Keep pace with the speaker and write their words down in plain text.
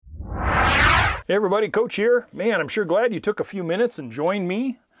Hey everybody, Coach here. Man, I'm sure glad you took a few minutes and joined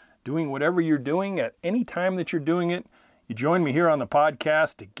me doing whatever you're doing at any time that you're doing it. You joined me here on the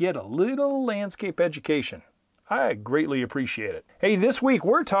podcast to get a little landscape education. I greatly appreciate it. Hey, this week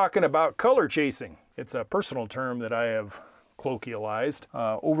we're talking about color chasing. It's a personal term that I have colloquialized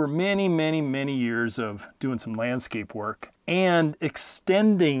over many years of doing some landscape work and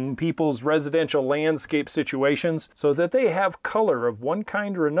extending people's residential landscape situations so that they have color of one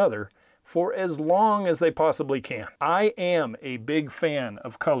kind or another for as long as they possibly can. I am a big fan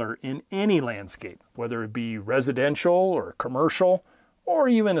of color in any landscape, whether it be residential or commercial, or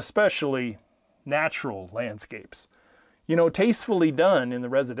even especially natural landscapes. You know, tastefully done in the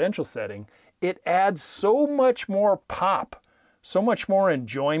residential setting, it adds so much more pop, so much more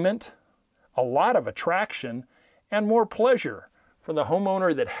enjoyment, a lot of attraction, and more pleasure for the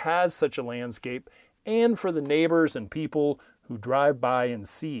homeowner that has such a landscape and for the neighbors and people who drive by and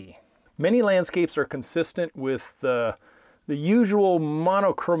see. Many landscapes are consistent with the usual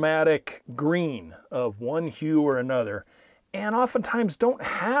monochromatic green of one hue or another, and oftentimes don't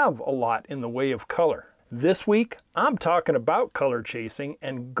have a lot in the way of color. This week, I'm talking about color chasing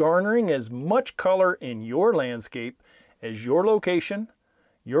and garnering as much color in your landscape as your location,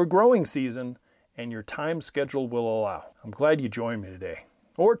 your growing season, and your time schedule will allow. I'm glad you joined me today,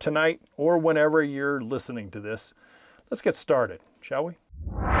 or tonight, or whenever you're listening to this. Let's get started, shall we?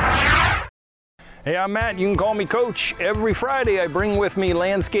 Hey, I'm Matt. You can call me Coach. Every Friday, I bring with me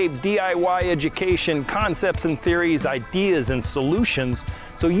landscape DIY education, concepts and theories, ideas and solutions,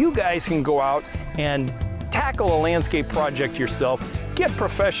 so you guys can go out and tackle a landscape project yourself, get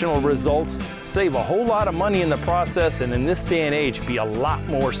professional results, save a whole lot of money in the process, and in this day and age, be a lot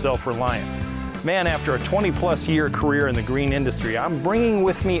more self-reliant. Man, after a 20-plus year career in the green industry, I'm bringing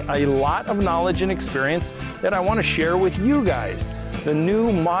with me a lot of knowledge and experience that I want to share with you guys, the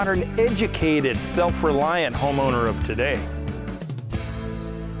new, modern, educated, self-reliant homeowner of today.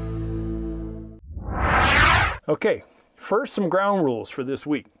 Okay, first some ground rules for this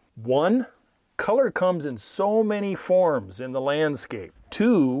week. 1, color comes in so many forms in the landscape.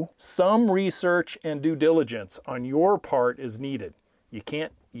 2, some research and due diligence on your part is needed. You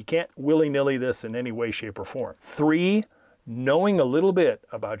can't willy-nilly this in any way, shape, or form. 3, knowing a little bit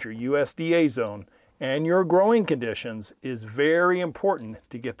about your USDA zone and your growing conditions is very important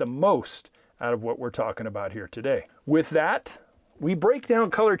to get the most out of what we're talking about here today. With that, we break down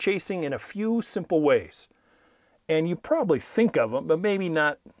color chasing in a few simple ways. And you probably think of them, but maybe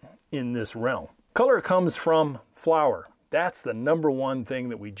not in this realm. Color comes from flower. That's the number one thing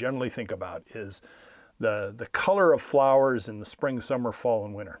that we generally think about is the color of flowers in the spring, summer, fall,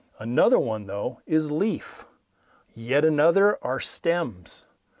 and winter. Another one, though, is leaf. Yet another are stems,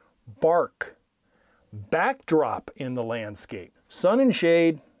 bark, backdrop in the landscape, sun and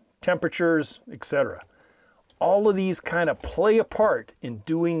shade, temperatures, etc. All of these kind of play a part in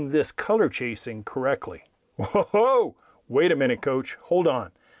doing this color chasing correctly. Whoa, wait a minute, Coach, hold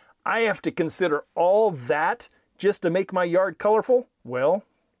on. I have to consider all that just to make my yard colorful? Well,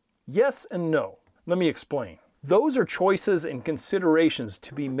 yes and no. Let me explain. Those are choices and considerations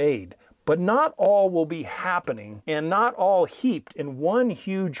to be made, but not all will be happening and not all heaped in one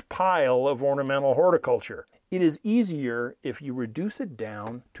huge pile of ornamental horticulture. It is easier if you reduce it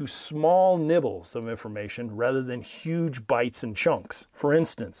down to small nibbles of information rather than huge bites and chunks. For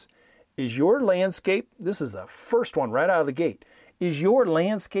instance, is your landscape, this is the first one right out of the gate, is your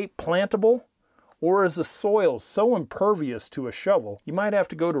landscape plantable? Or is the soil so impervious to a shovel, you might have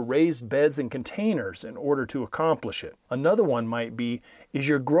to go to raised beds and containers in order to accomplish it. Another one might be, is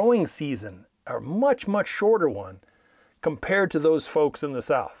your growing season a much shorter one compared to those folks in the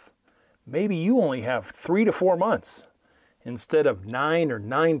South? Maybe you only have 3 to 4 months instead of 9 or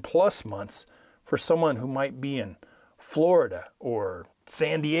 9+ months for someone who might be in Florida or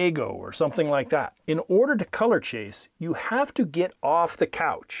San Diego or something like that. In order to color chase, you have to get off the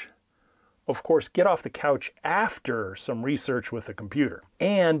couch. Of course, get off the couch after some research with the computer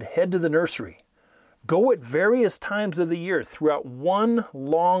and head to the nursery. Go at various times of the year throughout one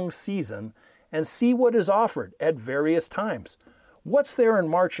long season and see what is offered at various times. What's there in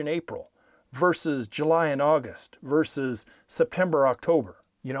March and April versus July and August versus September, October,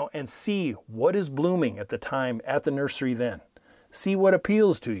 and see what is blooming at the time at the nursery then. See what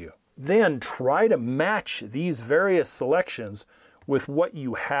appeals to you. Then try to match these various selections with what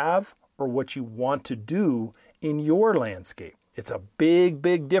you have or what you want to do in your landscape. It's a big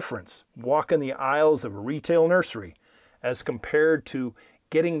difference walking the aisles of a retail nursery as compared to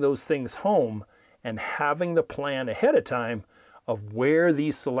getting those things home and having the plan ahead of time of where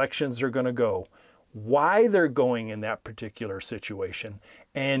these selections are going to go, why they're going in that particular situation,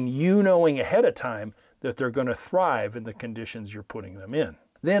 and you knowing ahead of time that they're going to thrive in the conditions you're putting them in.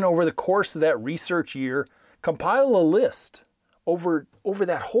 Then over the course of that research year, compile a list over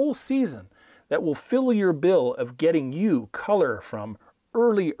that whole season that will fill your bill of getting you color from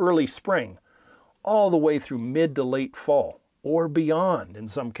early spring all the way through mid to late fall, or beyond in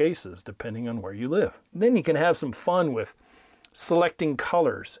some cases, depending on where you live. Then you can have some fun with selecting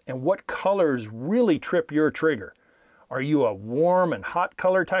colors and what colors really trip your trigger. Are you a warm and hot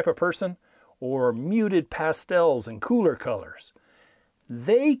color type of person, or muted pastels and cooler colors?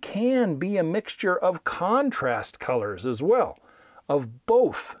 They can be a mixture of contrast colors as well, of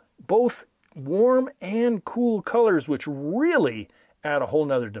both warm and cool colors, which really add a whole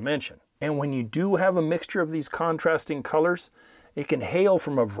nother dimension. And when you do have a mixture of these contrasting colors, it can hail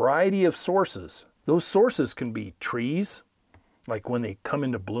from a variety of sources. Those sources can be trees, like when they come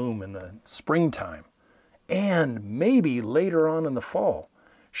into bloom in the springtime, and maybe later on in the fall.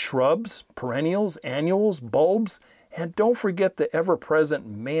 Shrubs, perennials, annuals, bulbs, and don't forget the ever-present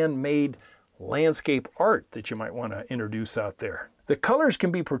man-made landscape art that you might want to introduce out there. The colors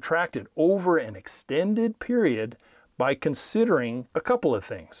can be protracted over an extended period by considering a couple of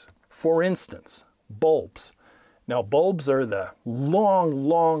things. For instance, bulbs. Now, bulbs are the long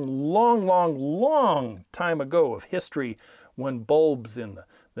time ago of history when bulbs in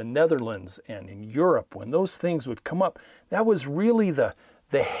the Netherlands and in Europe, when those things would come up, that was really the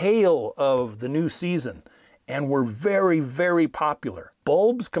hail of the new season and were very, very popular.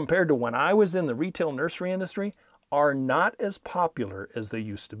 Bulbs, compared to when I was in the retail nursery industry, are not as popular as they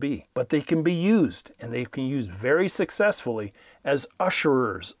used to be, but they can be used, and they can be used very successfully as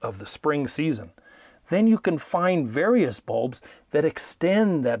usherers of the spring season. Then you can find various bulbs that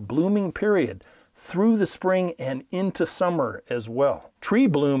extend that blooming period through the spring and into summer as well. Tree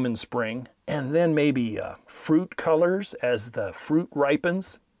bloom in spring, and then maybe fruit colors as the fruit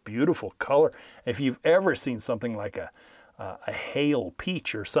ripens. Beautiful color. If you've ever seen something like a hail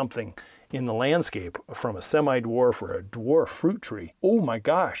peach or something in the landscape from a semi-dwarf or a dwarf fruit tree, oh my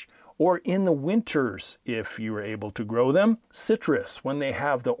gosh. Or in the winters, if you were able to grow them, citrus, when they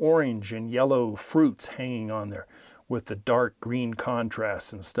have the orange and yellow fruits hanging on there with the dark green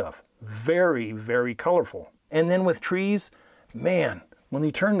contrasts and stuff. Very, very colorful. And then with trees, man, when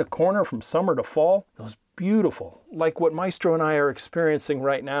they turn the corner from summer to fall, those beautiful, like what Maestro and I are experiencing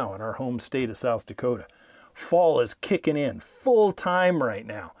right now in our home state of South Dakota. Fall is kicking in full time right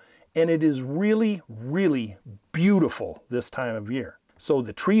now, and it is really, really beautiful this time of year. So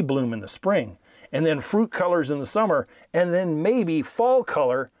the tree bloom in the spring, and then fruit colors in the summer, and then maybe fall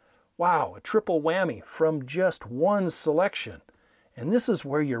color. Wow, a triple whammy from just one selection. And this is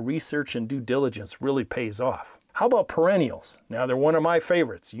where your research and due diligence really pays off. How about perennials? Now, they're one of my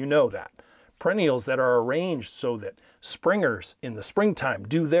favorites, you know that. Perennials that are arranged so that springers in the springtime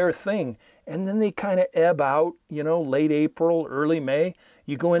do their thing, and then they kind of ebb out, late April, early May.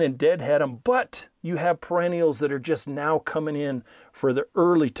 You go in and deadhead them, but you have perennials that are just now coming in for the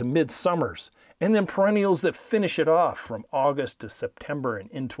early to mid-summers, and then perennials that finish it off from August to September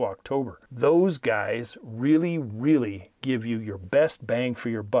and into October. Those guys really, really give you your best bang for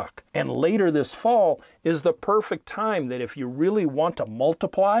your buck. And later this fall is the perfect time that if you really want to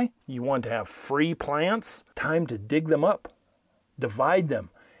multiply, you want to have free plants, time to dig them up, divide them,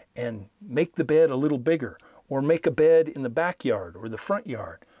 and make the bed a little bigger, or make a bed in the backyard or the front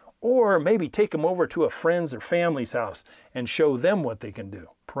yard, or maybe take them over to a friend's or family's house and show them what they can do.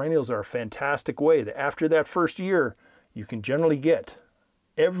 Perennials are a fantastic way that after that first year, you can generally get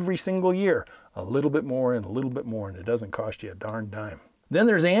every single year a little bit more and a little bit more, and it doesn't cost you a darn dime. Then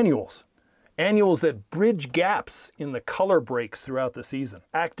there's annuals. Annuals that bridge gaps in the color breaks throughout the season,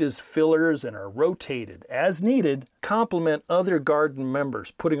 act as fillers and are rotated as needed, complement other garden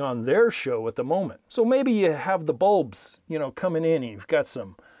members putting on their show at the moment. So maybe you have the bulbs, coming in, and you've got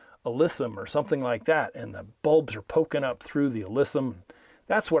some alyssum or something like that, and the bulbs are poking up through the alyssum.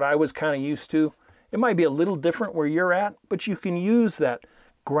 That's what I was kind of used to. It might be a little different where you're at, but you can use that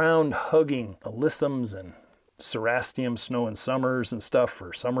ground-hugging alyssums and cerastium snow and summers and stuff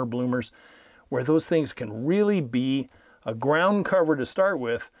for summer bloomers, where those things can really be a ground cover to start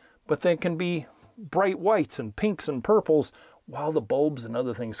with, but they can be bright whites and pinks and purples while the bulbs and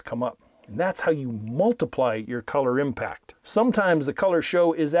other things come up. And that's how you multiply your color impact. Sometimes the color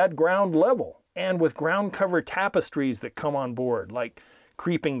show is at ground level, and with ground cover tapestries that come on board, like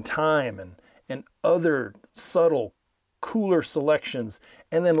Creeping Thyme and other subtle, cooler selections.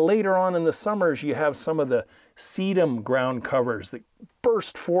 And then later on in the summers, you have some of the sedum ground covers that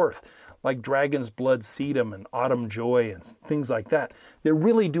burst forth, like Dragon's Blood Sedum and Autumn Joy and things like that. They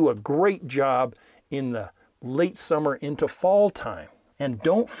really do a great job in the late summer into fall time. And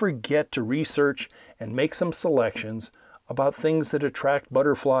don't forget to research and make some selections about things that attract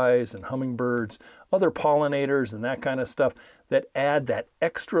butterflies and hummingbirds, other pollinators and that kind of stuff that add that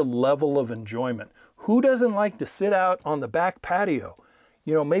extra level of enjoyment. Who doesn't like to sit out on the back patio,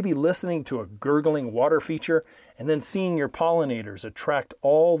 maybe listening to a gurgling water feature and then seeing your pollinators attract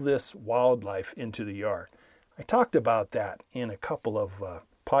all this wildlife into the yard? I talked about that in a couple of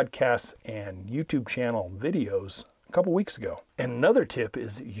podcasts and YouTube channel videos a couple weeks ago. And another tip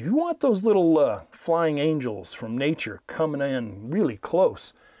is you want those little flying angels from nature coming in really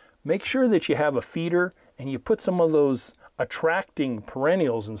close. Make sure that you have a feeder and you put some of those attracting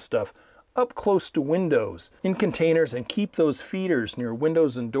perennials and stuff up close to windows in containers, and keep those feeders near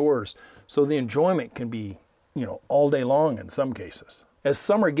windows and doors so the enjoyment can be, all day long in some cases. As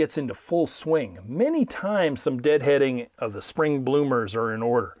summer gets into full swing, many times some deadheading of the spring bloomers are in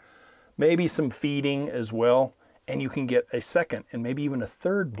order. Maybe some feeding as well, and you can get a second and maybe even a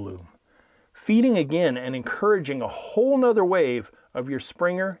third bloom. Feeding again and encouraging a whole nother wave of your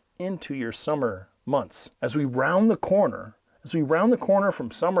springer into your summer months. As we round the corner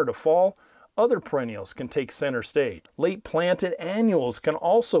from summer to fall, other perennials can take center stage. Late planted annuals can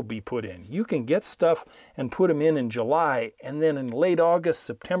also be put in. You can get stuff and put them in July, and then in late August,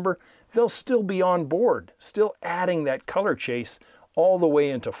 September, they'll still be on board, still adding that color chase all the way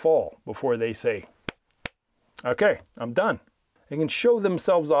into fall before they say, okay, I'm done. They can show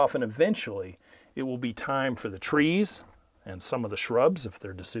themselves off, and eventually it will be time for the trees and some of the shrubs, if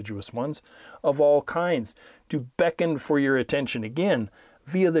they're deciduous ones, of all kinds, to beckon for your attention again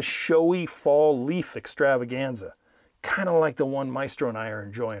via the showy fall leaf extravaganza, kind of like the one Maestro and I are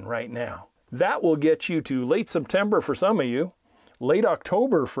enjoying right now. That will get you to late September for some of you, late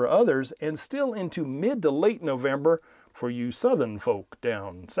October for others, and still into mid to late November for you southern folk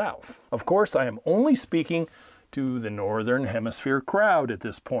down south. Of course, I am only speaking to the Northern Hemisphere crowd at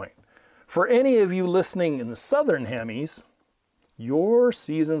this point. For any of you listening in the Southern Hemis, your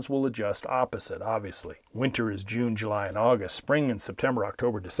seasons will adjust opposite, obviously. Winter is June, July, and August. Spring and September,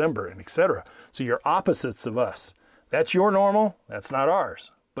 October, December, and etc. So you're opposites of us. That's your normal, that's not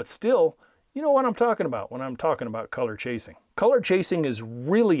ours. But still, you know what I'm talking about when I'm talking about color chasing. Color chasing is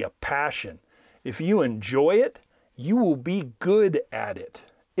really a passion. If you enjoy it, you will be good at it.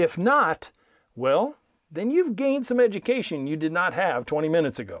 If not, well, then you've gained some education you did not have 20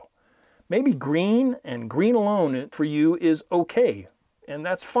 minutes ago. Maybe green and green alone for you is okay, and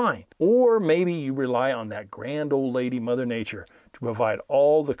that's fine. Or maybe you rely on that grand old lady, Mother Nature, to provide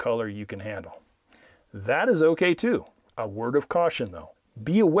all the color you can handle. That is okay too. A word of caution though.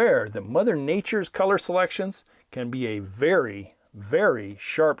 Be aware that Mother Nature's color selections can be a very, very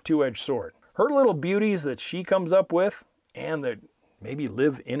sharp two-edged sword. Her little beauties that she comes up with, and that maybe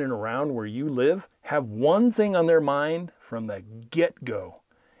live in and around where you live, have one thing on their mind from the get-go.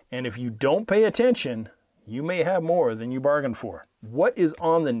 And if you don't pay attention, you may have more than you bargained for. What is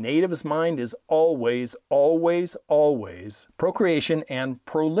on the native's mind is always, always, always procreation and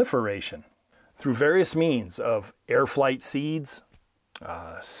proliferation. Through various means of air flight seeds,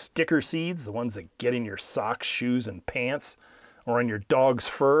 sticker seeds, the ones that get in your socks, shoes, and pants, or on your dog's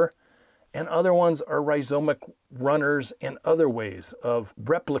fur, and other ones are rhizomic runners and other ways of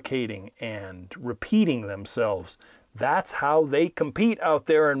replicating and repeating themselves. That's how they compete out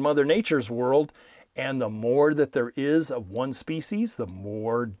there in Mother Nature's world, and the more that there is of one species, the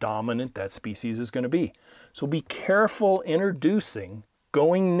more dominant that species is going to be. So be careful introducing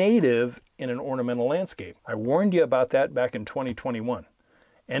going native in an ornamental landscape. I warned you about that back in 2021.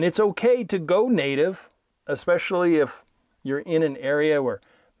 And it's okay to go native, especially if you're in an area where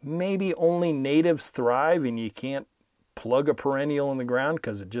maybe only natives thrive and you can't plug a perennial in the ground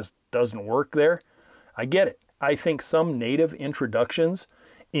because it just doesn't work there. I get it. I think some native introductions,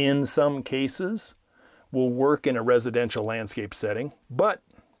 in some cases, will work in a residential landscape setting, but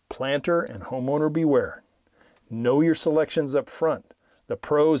planter and homeowner beware. Know your selections up front, the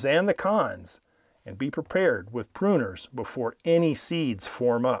pros and the cons, and be prepared with pruners before any seeds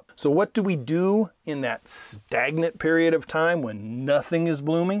form up. So what do we do in that stagnant period of time when nothing is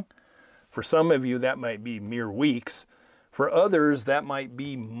blooming? For some of you, that might be mere weeks. For others, that might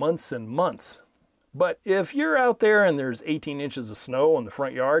be months and months. But if you're out there and there's 18 inches of snow in the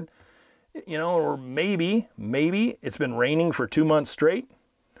front yard, or maybe it's been raining for 2 months straight,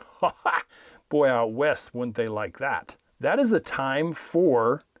 boy, out west, wouldn't they like that? That is the time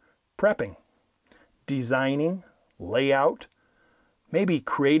for prepping, designing, layout, maybe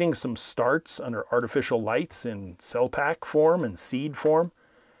creating some starts under artificial lights in cell pack form and seed form,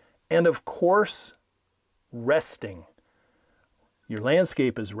 and of course, resting. Your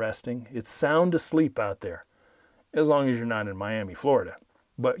landscape is resting. It's sound asleep out there, as long as you're not in Miami, Florida.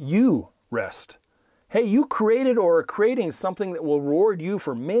 But you rest. Hey, you created or are creating something that will reward you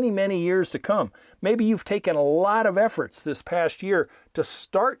for many, many years to come. Maybe you've taken a lot of efforts this past year to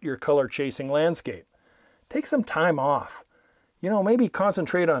start your color-chasing landscape. Take some time off. Maybe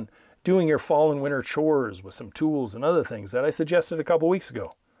concentrate on doing your fall and winter chores with some tools and other things that I suggested a couple weeks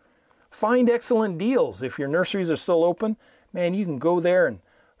ago. Find excellent deals. If your nurseries are still open, man, you can go there and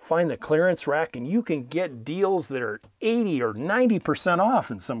find the clearance rack and you can get deals that are 80 or 90%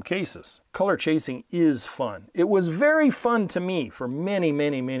 off in some cases. Color chasing is fun. It was very fun to me for many,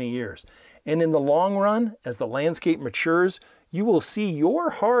 many, many years. And in the long run, as the landscape matures, you will see your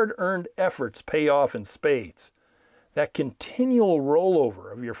hard-earned efforts pay off in spades. That continual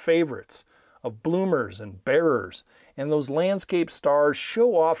rollover of your favorites, of bloomers and bearers, and those landscape stars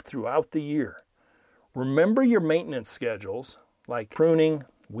show off throughout the year. Remember your maintenance schedules, like pruning,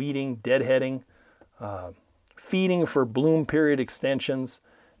 weeding, deadheading, feeding for bloom period extensions,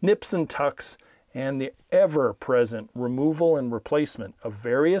 nips and tucks, and the ever-present removal and replacement of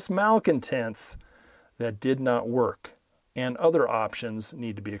various malcontents that did not work, and other options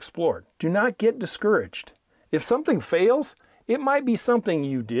need to be explored. Do not get discouraged. If something fails, it might be something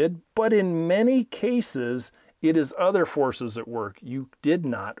you did, but in many cases, it is other forces at work you did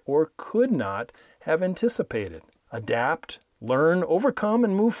not or could not have anticipated. Adapt, learn, overcome,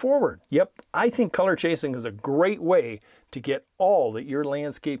 and move forward. Yep, I think color chasing is a great way to get all that your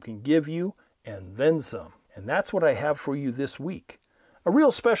landscape can give you and then some. And that's what I have for you this week. A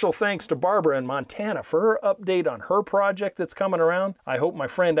real special thanks to Barbara in Montana for her update on her project that's coming around. I hope my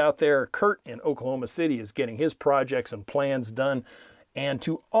friend out there, Kurt in Oklahoma City, is getting his projects and plans done. And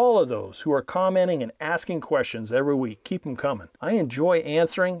to all of those who are commenting and asking questions every week, keep them coming. I enjoy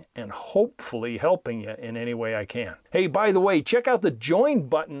answering and hopefully helping you in any way I can. Hey, by the way, check out the join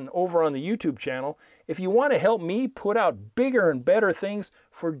button over on the YouTube channel if you want to help me put out bigger and better things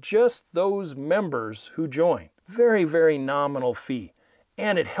for just those members who join. Very, very nominal fee.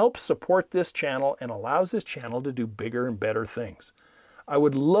 And it helps support this channel and allows this channel to do bigger and better things. I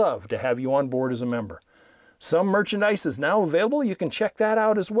would love to have you on board as a member. Some merchandise is now available. You can check that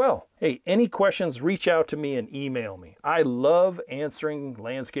out as well. Hey, any questions, reach out to me and email me. I love answering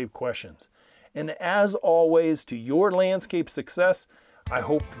landscape questions. And as always, to your landscape success, I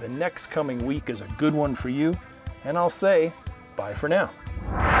hope the next coming week is a good one for you. And I'll say bye for now.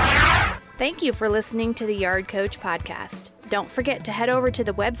 Thank you for listening to the Yard Coach podcast. Don't forget to head over to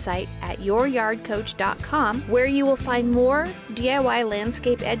the website at youryardcoach.com, where you will find more DIY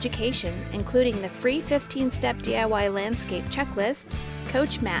landscape education, including the free 15-step DIY landscape checklist,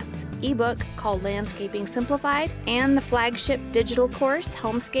 Coach Matt's ebook called Landscaping Simplified, and the flagship digital course,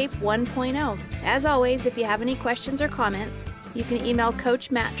 Homescape 1.0. As always, if you have any questions or comments, you can email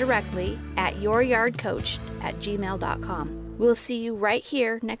Coach Matt directly at youryardcoach@gmail.com. We'll see you right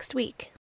here next week.